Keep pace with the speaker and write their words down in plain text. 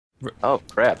Oh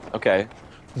crap. Okay.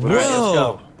 Whoa! Right, let's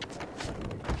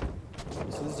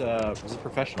go. This is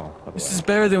professional. This is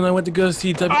better than when I went to go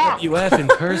see WWF in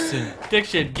person.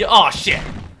 Diction, oh shit!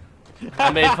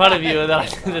 I made fun of you and then I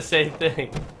did the same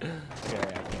thing. Okay, I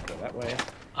can't go that way.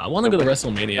 I want to go to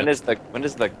WrestleMania. When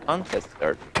does the contest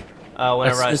start?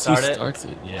 Whenever I start it. Starts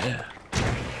it. Yeah.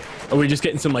 Are we just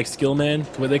getting some like skill man?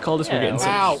 What do they call this? Yeah, we're getting some.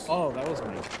 Wow! Oh, that was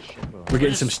my shit. We're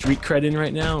getting some street cred in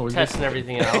right now. We're Testing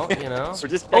everything out, you know. We're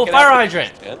just oh, fire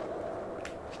hydrant!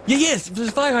 Yeah, yes, there's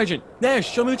a fire hydrant. Nash,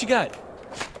 show me what you got.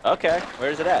 Okay,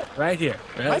 where's it at? Right here.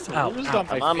 Right.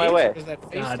 I'm on my way.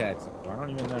 That face tattoo? I don't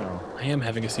even know. I am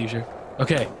having a seizure.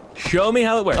 Okay, show me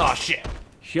how it works. Oh shit!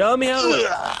 Show me how it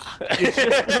works. It's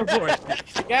just a report.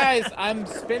 Guys, I'm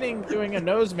spinning doing a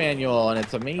nose manual and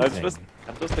it's amazing. I'm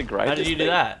supposed to grind. How did you do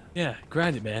that? Yeah,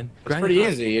 grind it, man. It's pretty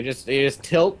easy. You just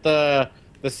tilt the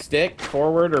stick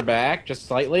forward or back just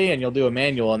slightly, and you'll do a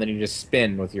manual, and then you just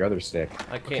spin with your other stick.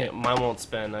 I can't. Okay. Mine won't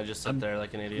spin. I just sit there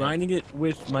like an idiot. Grinding it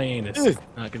with my anus.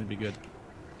 Not gonna be good.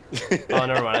 Oh,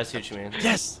 never mind. I see what you mean.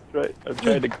 Yes. Right. I'm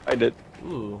trying to grind it.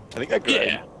 Ooh. I think I grind.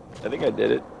 Yeah. I think I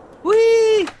did it.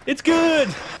 Whee! It's good.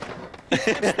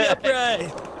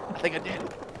 Right. I think I did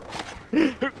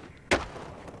it.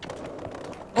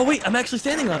 Oh wait, I'm actually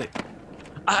standing on it.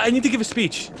 I need to give a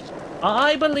speech.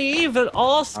 I believe that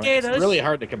all skaters. It's really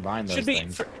hard to combine those should be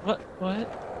things.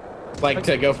 What? Like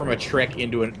to go from a trick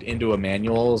into a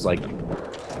manual is like.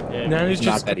 Yeah, Nanners it's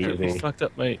just not that easy. Fucked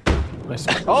up my.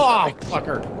 Oh,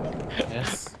 fucker!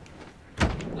 Yes.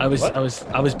 I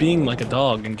was being like a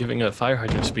dog and giving a fire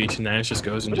hydrant speech, and Nanners just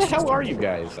goes and Where the hell are you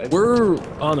guys? We're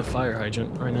on a fire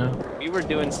hydrant right now. We were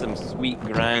doing some sweet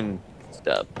grind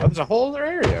stuff. Oh, there's a whole other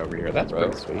area over here. That's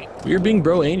pretty sweet. We're being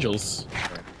bro angels.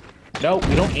 No,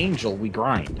 we don't angel. We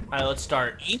grind. All right, let's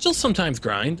start. Angels sometimes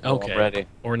grind. Okay. Already.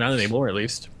 Or not anymore, at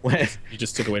least. You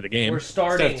just took away the game. We're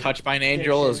starting. Instead of touched by an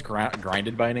angel is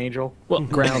grinded by an angel. Well,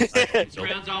 ground.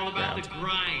 Ground's all about the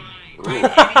grind. Grind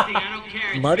anything, I don't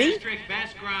care. It's Muddy? best trick,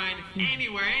 best grind,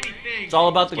 anywhere, anything. It's all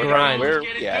about the grind.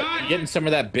 Yeah. You getting some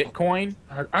of that Bitcoin?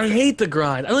 I hate the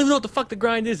grind. I don't even know what the fuck the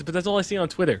grind is, but that's all I see on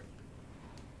Twitter.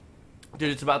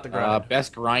 Dude, it's about the grind.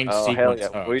 Best grind Oh, sequence. hell yeah.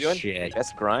 What Oh, are you doing? shit.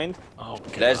 Best grind? Oh,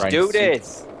 Let's Grind do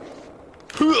sequence.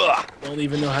 this. don't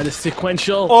even know how to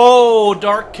sequential. Oh,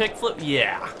 dark kickflip.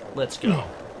 Yeah, let's go.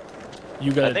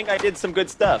 You got. I think I did some good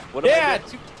stuff. What did I Yeah.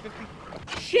 do?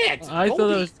 Shit. I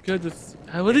thought it was good.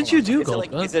 What did you do, Is it,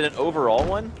 Gold? is it an overall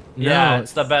one? Yeah, No,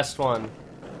 it's the best one.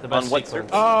 The best On what sequence.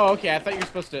 Oh, okay. I thought you were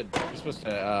supposed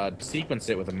to sequence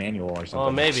it with a manual or something. Oh,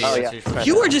 maybe. Oh, That's yeah. what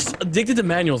you're You are just addicted to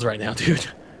manuals right now, dude.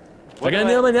 I What gotta do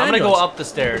nail my I'm gonna go manuals. up the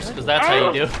stairs because that's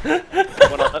how you do.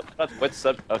 What's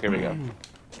up? Okay, here we go.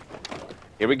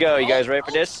 Here we go. You guys ready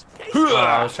for this?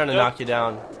 I was trying to knock you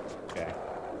down. Okay.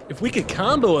 If we could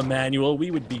combo a manual, we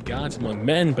would be gods among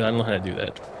men, but I don't know how to do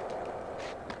that.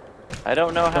 I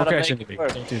don't know how Don't to crash make into me. it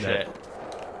work. Don't do that.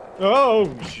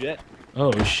 Oh shit.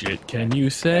 Oh shit, can you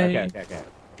say?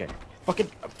 Okay. Fucking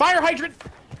fire hydrant.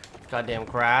 Goddamn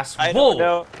grass. I Whoa! don't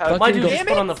know how My Fucking dude go- just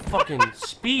put on the fucking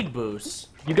speed boost.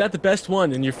 You got the best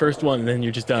one in your first one, and then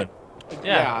you're just done.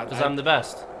 Yeah, because I'm the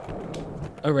best.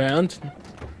 Around.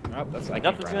 Oh, that's like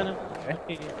Nothing's gonna.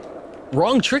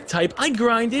 Wrong trick type. I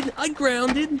grinded. I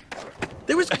grounded.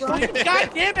 There was grind. God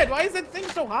damn it! Why is that thing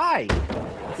so high?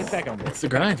 Get back on It's this. the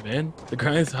grind, man. The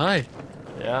grind's high.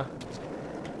 Yeah.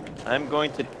 I'm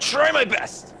going to try my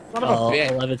best. Son of a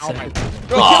bitch. 11 Oh my seconds.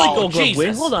 God. Oh, Gold Glove win.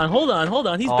 Jesus. Hold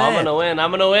on. He's Oh, bad. I'm gonna win.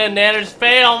 I'm gonna win. Nanners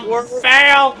fail.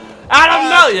 Fail. I don't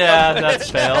know. Yeah, that's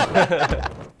fail.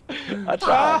 I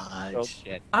tried. Oh,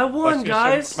 shit. I won,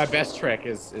 guys. My best trick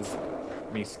is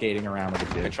me skating around with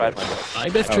a dude. I tried my best. My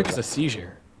best trick is Okay. a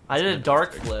seizure. I did a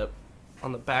dark flip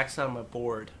on the backside of my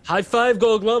board. High five,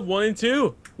 Gold Glove. 1 and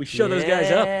 2. We show those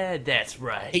guys up. Yeah, that's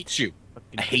right. Hate you.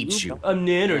 I hate you. I'm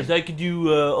Nanners. I can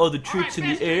do all the tricks in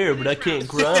the air, but I can't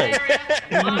grind.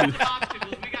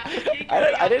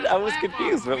 I was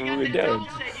confused what we were doing.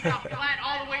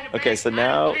 Okay, so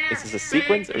now is this a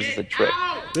sequence or is this a trick?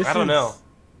 This I don't is know.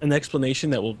 An explanation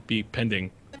that will be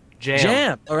pending.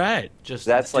 Jam. All right. Just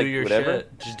That's do like your whatever?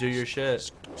 shit. Just do your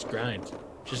shit. Just grind.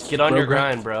 Just get on Bro, your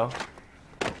grind. grind,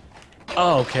 bro.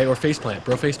 Oh, okay. Or faceplant.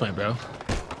 Bro, faceplant, bro.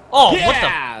 Oh,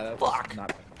 Yeah! what the fuck?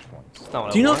 Not That's not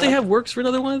what Do you I know if they wanted. have works for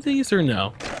another one of these or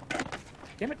no?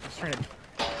 Damn it! I was trying to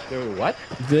do what?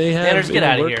 They have. Nanners, get in the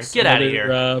outta here. works Get outta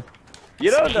another, here. You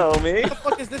don't know me. What the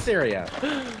fuck is this area?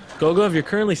 Gold Glove, you're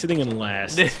currently sitting in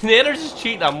last. Nanners is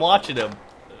cheating. I'm watching him.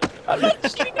 I'm not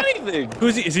cheating anything.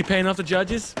 Who's he? Is he paying off the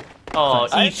judges? Oh,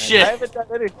 I eat shit. haven't done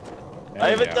any. There I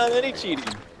you haven't go. done any cheating.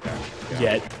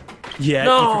 Yet. Yeah.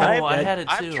 No, you I forgot had it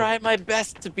too. I'm trying my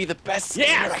best to be the best skater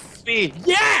I Yes! can be.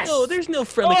 Yes! No, there's no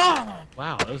friendly. Oh,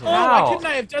 Wow, that was a oh, lot. why couldn't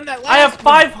I have done that last I have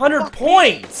one? 500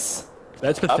 points.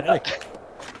 That's pathetic.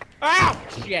 Ow!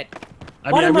 Shit.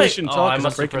 I Why mean, I am really shouldn't Oh, talk I because I'm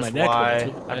must have breaking my pressed neck.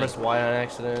 Y. but it's I pressed Y on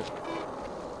accident.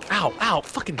 Ow, ow,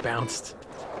 fucking bounced.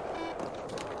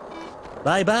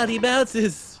 My body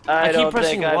bounces. I keep don't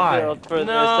pressing think I'm Y. built for this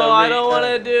No, I don't want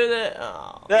to arena. do that. Oh.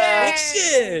 Ah,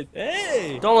 Shit.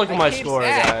 Hey. Don't look at my I came score,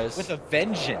 back guys. with a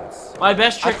vengeance. My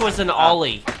best trick was an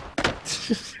ollie.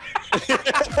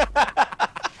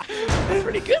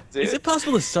 pretty good, dude. Is it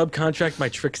possible to subcontract my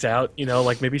tricks out? You know,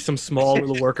 like maybe some small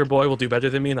little worker boy will do better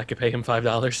than me and I could pay him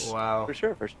 $5. Wow. For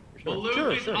sure, for sure.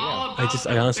 Balloon is all about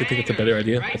I honestly think it's a better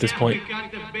idea right at this now point. we've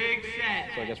got the big set.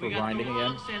 So I guess we're We got grinding the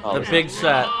again? long set. Oh, The big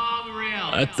set. Long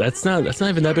rail. That's not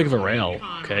even that big of a rail,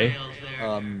 okay?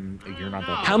 You're not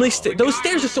that. How many those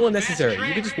stairs are so unnecessary.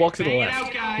 You can just walk to the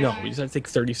left. No, you just have to take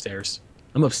 30 stairs.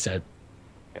 I'm upset.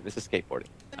 Okay, this is skateboarding.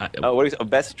 I, Oh, what is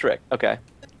best trick? Okay,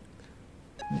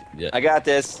 yeah. I got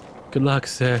this. Good luck,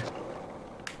 sir.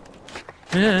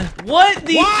 Yeah. What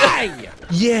the? Why?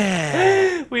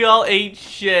 Yeah. We all ate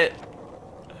shit.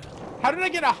 How did I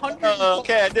get 100?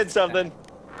 Okay, I did something.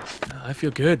 I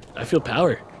feel good. I feel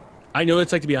power. I know what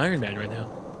it's like to be Iron Man right now.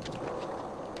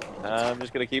 I'm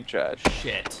just gonna keep trying.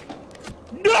 Shit.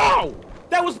 No!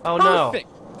 That was Oh, no. perfect.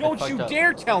 I Don't fucked you up.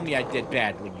 dare tell me I did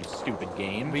badly, you stupid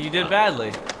game. But you did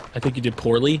badly. I think you did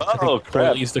poorly. I Oh, think crap.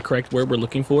 poorly is the correct word we're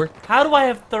looking for. How do I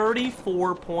have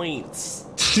 34 points?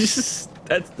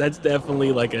 that's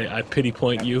definitely like a pity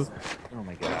point you. Oh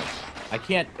my god. I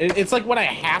can't. It's like when I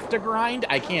have to grind,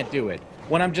 I can't do it.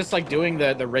 When I'm just like doing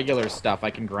the regular stuff, I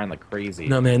can grind like crazy.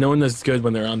 No man, no one does good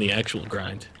when they're on the actual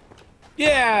grind.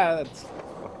 Yeah, that's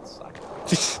fucking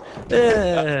sucks.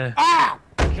 Ah!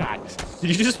 God.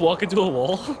 Did you just walk into a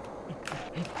wall?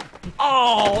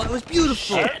 Oh, that was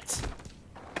beautiful. Shit.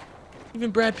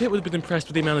 Even Brad Pitt would have been impressed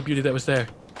with the amount of beauty that was there.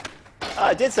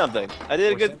 I did something. I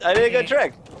did a good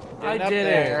trick. I Get up didn't.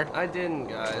 there. I didn't,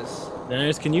 guys.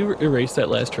 Nanners, can you erase that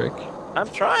last trick? I'm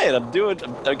trying. I'm doing.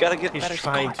 I gotta get He's better.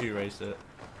 trying score. to erase it.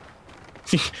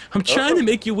 I'm trying to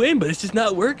make you win, but it's just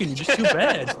not working. You're just too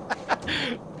bad.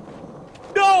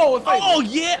 No! If I, Oh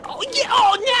yeah! Oh yeah!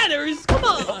 Oh Nanners! Come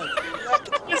on!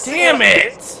 Damn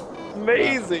it!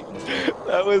 Amazing.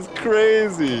 That was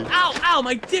crazy. Ow! Ow!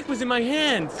 My dick was in my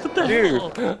hand. What the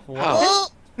Dude. hell? Wow.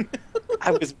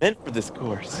 I was meant for this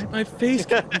course. My face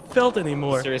can't be felt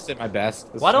anymore. seriously, my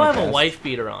best. This Why is do I my have a best. wife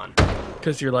beater on?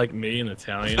 Because you're like me in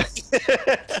Italian.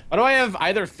 Why do I have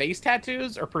either face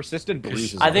tattoos or persistent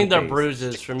bruises? I on think my they're face?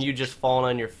 bruises from you just falling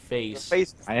on your face.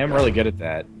 Face. I am really good at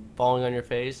that. Falling on your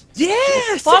face.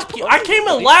 Yes! Fuck you! I came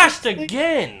in last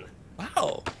again!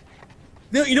 Wow.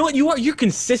 No, you know what? You're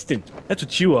consistent. That's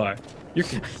what you are. You're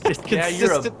consistent. Yeah,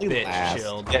 you're a Consistently bitch, last.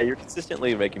 Chilled. Yeah, you're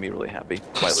consistently making me really happy.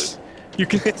 Why lose? You're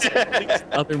consistent against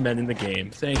other men in the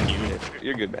game. Thank you.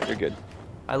 You're good, man. You're good.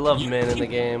 I love men in the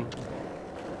game.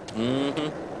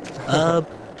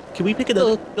 Can we pick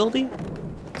another building?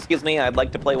 Excuse me, I'd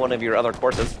like to play one of your other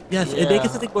courses. Yes, Yeah. and make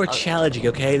it something more challenging,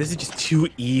 okay? This is just too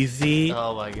easy.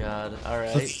 Oh my god.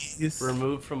 Alright. Please.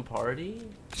 Removed from party?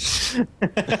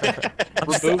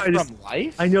 Removed sorry, from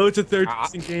life? I know it's a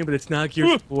third-person game, but it's not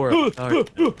Gears 4. I'm sorry.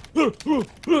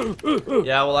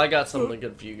 Yeah, well, I got something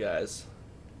good for you guys.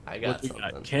 I got What we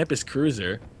something. got? Campus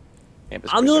Cruiser. Campus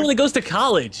I'm the only Cruiser. one that goes to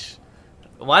college.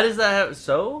 Why does that have...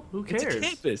 So? Who It's cares? a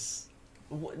campus.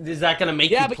 Is that gonna make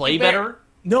Yeah, you but play you better?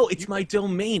 No, it's my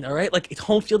domain, all right? Like, it's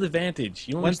home field advantage.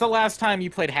 You When's the last time you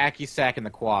played hacky sack in the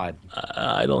quad?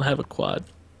 I don't have a quad.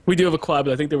 We do have a quad,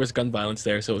 but I think there was gun violence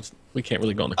there, so we can't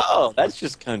really go on the quad. Oh, that's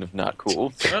just kind of not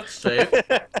cool. That's safe.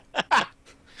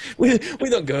 We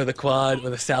don't go to the quad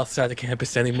or the south side of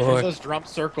campus anymore. Those drum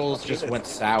circles just went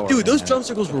sour. Dude, those man. drum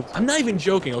circles were... I'm not even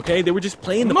joking, okay? They were just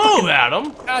playing the Move, fucking... Adam!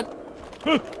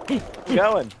 Keep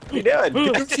going. What are you doing?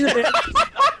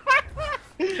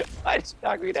 Why just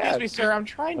knock me down? Excuse me, sir. I'm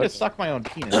trying to suck my own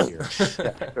penis here.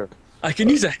 I can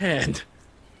use a hand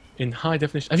in high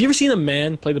definition. Have you ever seen a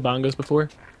man play the bongos before?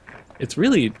 It's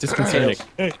really disconcerting.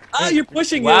 Ah, you're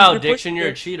pushing Wow, him. Diction, you're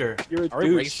a cheater. You're a Are we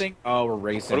douche. racing? Oh, we're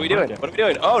racing. What are we doing? What are we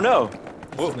doing? Oh no.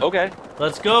 Whoa, okay.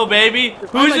 Let's go, baby! am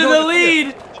Who's I in the going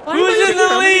lead? Why am Who's I in the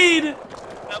going lead? Get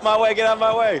out of my way. Get out of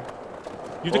my way.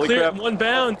 You Holy declared crap. in one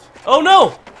bound. Oh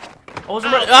no! I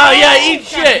wasn't ready. Oh yeah, eat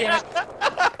shit!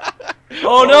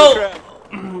 Oh Holy no!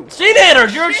 crap. Sea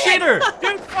Nanners, you're a cheater!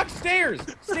 Dude, fuck stairs.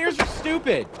 Stairs are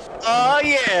stupid. Oh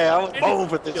yeah, I'm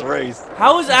over this race.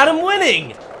 How is Adam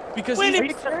winning? Because Are he's...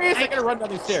 you serious? I gotta run down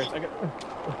these stairs.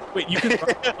 Wait, you can...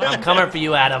 I'm coming for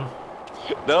you, Adam.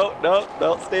 No, no,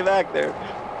 no, stay back there.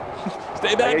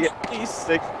 Stay back, please.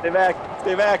 Stay back.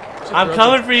 Stay back. I'm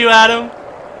coming for you, Adam.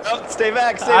 Oh, stay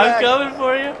back. Stay I'm back. coming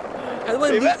for you. How do I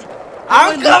Stay lose? back.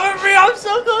 I'm coming for you. I'm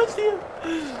so close to you.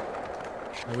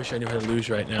 I wish I knew how to lose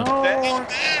right now. Stay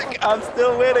back. I'm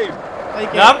still winning.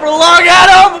 Not for long,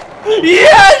 Adam.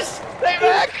 Yes. Stay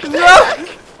back. No.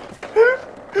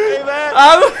 Stay back.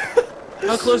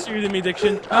 How close are you to me,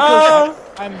 Diction? I'm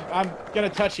gonna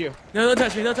touch you. No, don't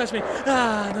touch me. Don't touch me.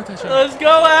 Ah, don't touch me. Let's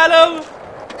go, Adam.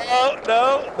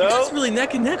 No. That's really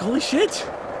neck and neck. Holy shit.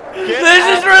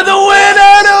 This is for the win,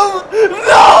 Adam.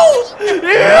 No.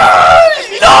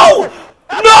 Yes. No.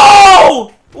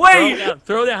 No. Wait.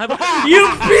 Throw down. You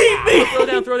beat me.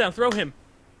 Throw down. Throw him.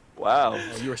 Wow.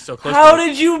 Oh, you were so close. How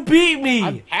did you beat me?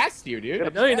 I'm past you,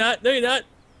 dude. No, you're not. No, you're not.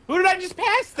 Who did I just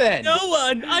pass then? No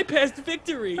one. I passed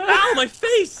victory. Ow, my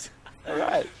face. All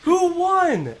right. Who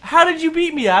won? How did you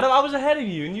beat me, Adam? I was ahead of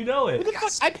you, and you know Who it. the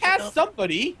fuck? I passed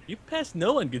somebody. You passed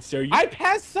no one, good sir. You I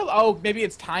passed some. Oh, maybe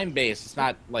it's time based. It's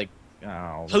not like.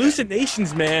 Oh.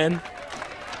 hallucinations, man.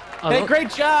 Hey, great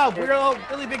job. We're all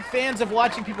really big fans of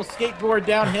watching people skateboard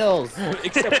down hills.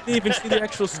 Except we didn't even see the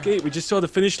actual skate. We just saw the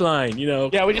finish line, you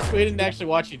know. Yeah, we didn't actually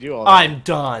watch you do all that. I'm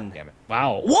done. Damn it.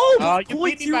 Wow. Whoa! You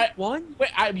beat me by 0.01? Wait,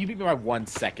 you beat me by 1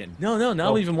 second. No,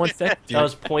 not even 1 second. Dude. That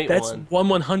was point That's one.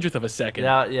 1/100th of a second.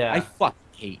 Yeah. I fucking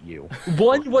hate you.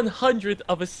 1/100th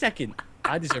of a second.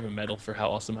 I deserve a medal for how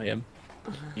awesome I am.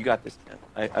 You got this,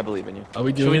 man. I believe in you. Are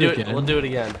we Should doing we do it it? again? We'll do it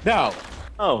again. No.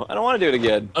 Oh, I don't want to do it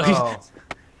again. Oh.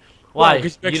 Why? Why?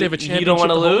 Because you actually have a championship. You don't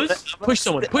want to to hold? lose? Push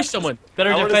someone. Push someone.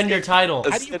 Better I wanna defend see- your title.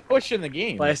 How do you push in the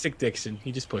game? Classic Diction.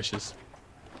 He just pushes.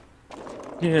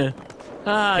 Yeah.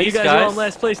 Ah, Peace, you guys are all guys. in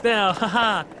last place now.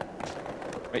 Haha.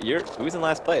 Wait, who's in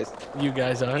last place? You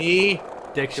guys are. Me.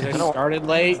 Diction. I started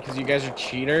late because you guys are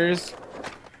cheaters.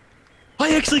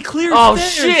 I actually cleared Oh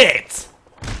stairs. shit!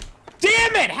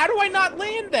 Damn it! How do I not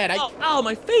land that? Ow,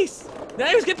 my face.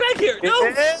 Nanners, get back here. No.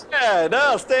 Yeah,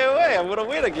 no, stay away. I'm gonna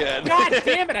win again. God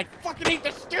damn it! I fucking hate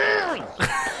the stairs.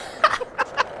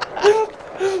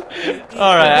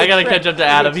 All right, I gotta catch up to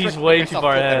Adam. He's way too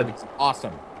far ahead.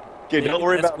 Awesome. Okay, don't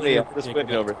worry That's about me. I'm clear. just Yeah,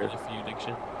 winning over that's here. clear for you,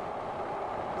 Diction.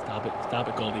 Stop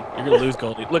it, Goldie. You're gonna lose,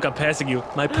 Goldie. Look, I'm passing you.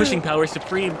 My pushing power is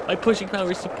supreme. My pushing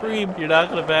power is supreme. You're not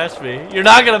gonna pass me. You're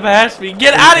not gonna pass me.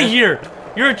 Get out of here!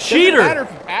 You're a Doesn't matter cheater.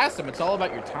 if you pass them. It's all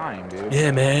about your time, dude.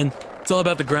 Yeah, man. It's all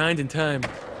about the grind and time.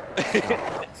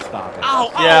 Stop it.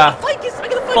 Ow! Yeah. Ficus! I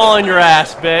gotta Fall on your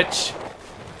ass, bitch.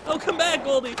 Oh, come back,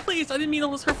 Goldie. Please, I didn't mean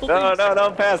all those hurtful No, things. no,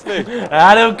 don't pass me.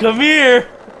 Adam, come here.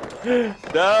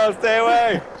 No, stay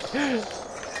away.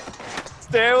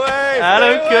 Stay away.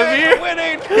 Adam, stay come away. here. I'm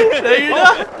winning. No, you're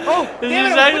not. Oh, This damn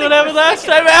is it, I'm exactly winning what happened for a last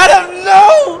second. time. Adam,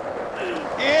 no!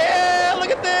 Yeah,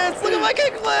 look at this. Look at my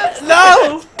kickflips.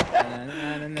 No!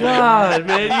 God,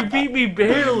 man, you beat me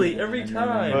barely every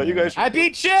time. Oh, you guys. I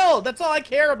beat Chill. That's all I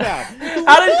care about.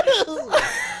 How did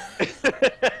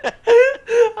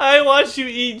I watched you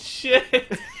eat shit.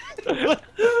 Look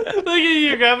at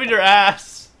you grabbing your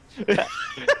ass.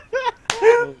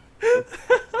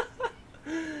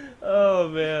 Oh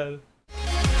man.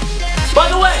 By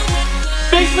the way,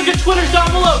 Facebook and Twitter's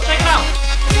down below. Check it out.